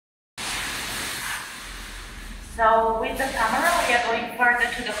So with the camera, we are going further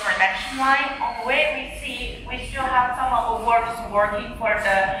to the production line. On the way, we still have some of the workers working for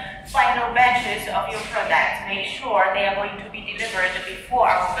the final batches of your product. Make sure they are going to be delivered before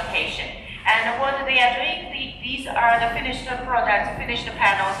our vacation. And what they are doing, these are the finished products, finished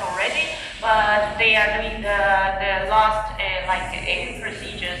panels already, but they are doing the last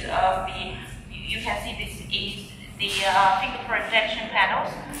procedures of the. You can see this is the finger projection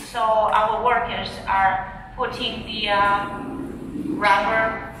panels. So our workers are putting the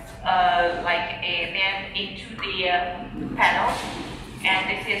rubber them into the panels, and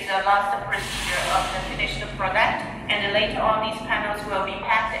this is the last procedure of the finished product. And later on, these panels will be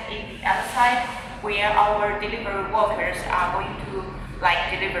packed in the other side, where our delivery workers are going to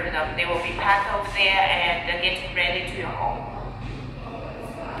deliver them. They will be packed over there and getting ready to your home.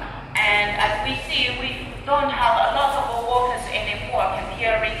 And as we see, we don't have a lot of workers anymore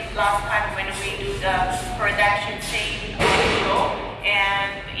comparing last time when we do the production thing on the show,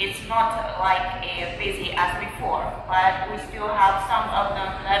 and it's not busy as before, but we still have some of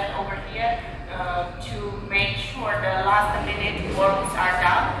them left over here to make sure the last minute works are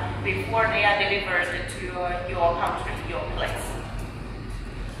done before they are delivered to your country, your place.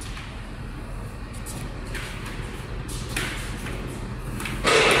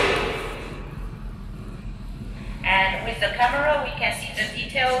 And with the camera, we can see the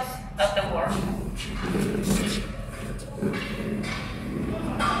details of the work.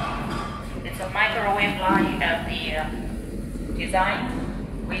 It's a microwave line of the design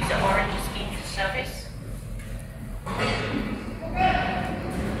with the orange skin surface.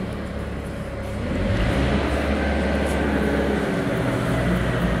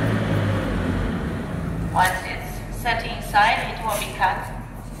 Once it's set inside, it will be cut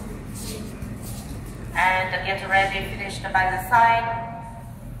and get ready, finished by the side,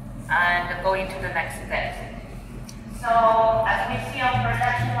 and go into the next step. So as we see on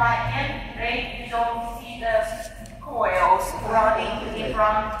production line in, you don't see the coils running in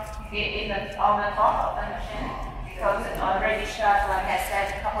front on the top of the machine, because it's already shut, like I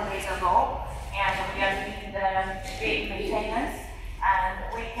said, a couple days ago, and we are doing the big maintenance,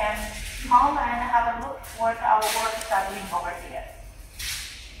 and we can come and have a look what our workers are doing over here.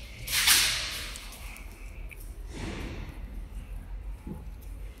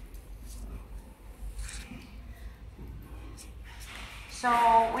 So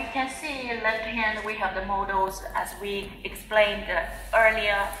we can see left hand we have the models as we explained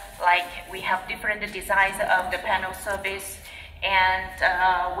earlier, we have different designs of the panel surface,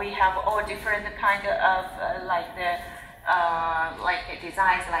 and we have all different kind of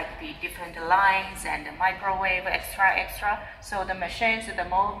designs, like the different lines and the microwave extra. So the machines, the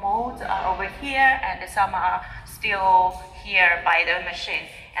molds are over here, and some are still here by the machine.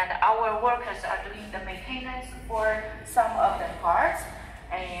 And our workers are doing the maintenance for some of the parts,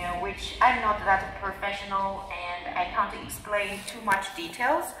 which I'm not that professional and I can't explain too much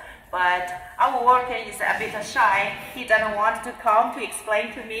details. But our worker is a bit shy. He doesn't want to come to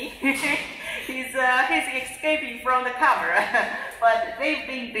explain to me. He's escaping from the camera. But they've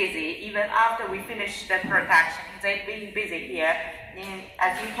been busy even after we finish the production. They've been busy here. And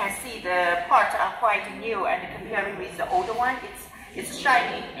as you can see, the parts are quite new, and comparing with the older one, it's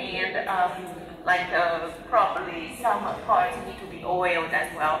shiny, and probably some parts need to be oiled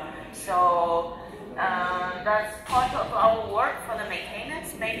as well. So that's part of our work for the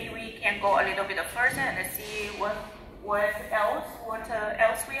maintenance. Maybe we can go a little bit further and see what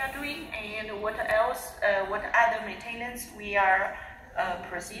else we are doing, and what other maintenance we are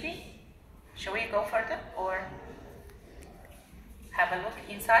proceeding. Shall we go further, or have a look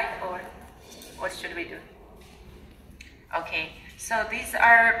inside, or what should we do? Okay, so these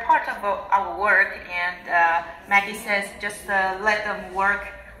are part of our work, and Maggie says just let them work,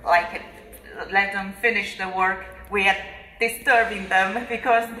 let them finish the work. We are disturbing them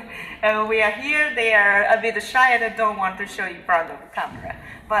because we are here, they are a bit shy and don't want to show in front of the camera.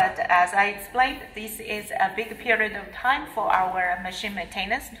 But as I explained, this is a big period of time for our machine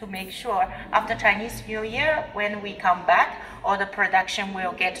maintenance to make sure after Chinese New Year, when we come back, all the production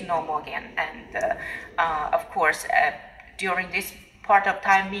will get normal again. And of course, during this part of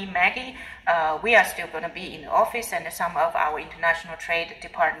time, me, Maggie, we are still going to be in the office, and some of our international trade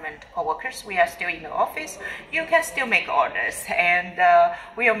department co-workers, we are still in the office. You can still make orders, and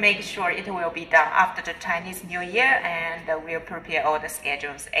we'll make sure it will be done after the Chinese New Year, and we'll prepare all the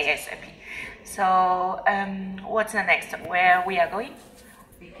schedules ASAP. So what's the next? Where we are going?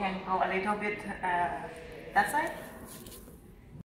 We can go a little bit that side.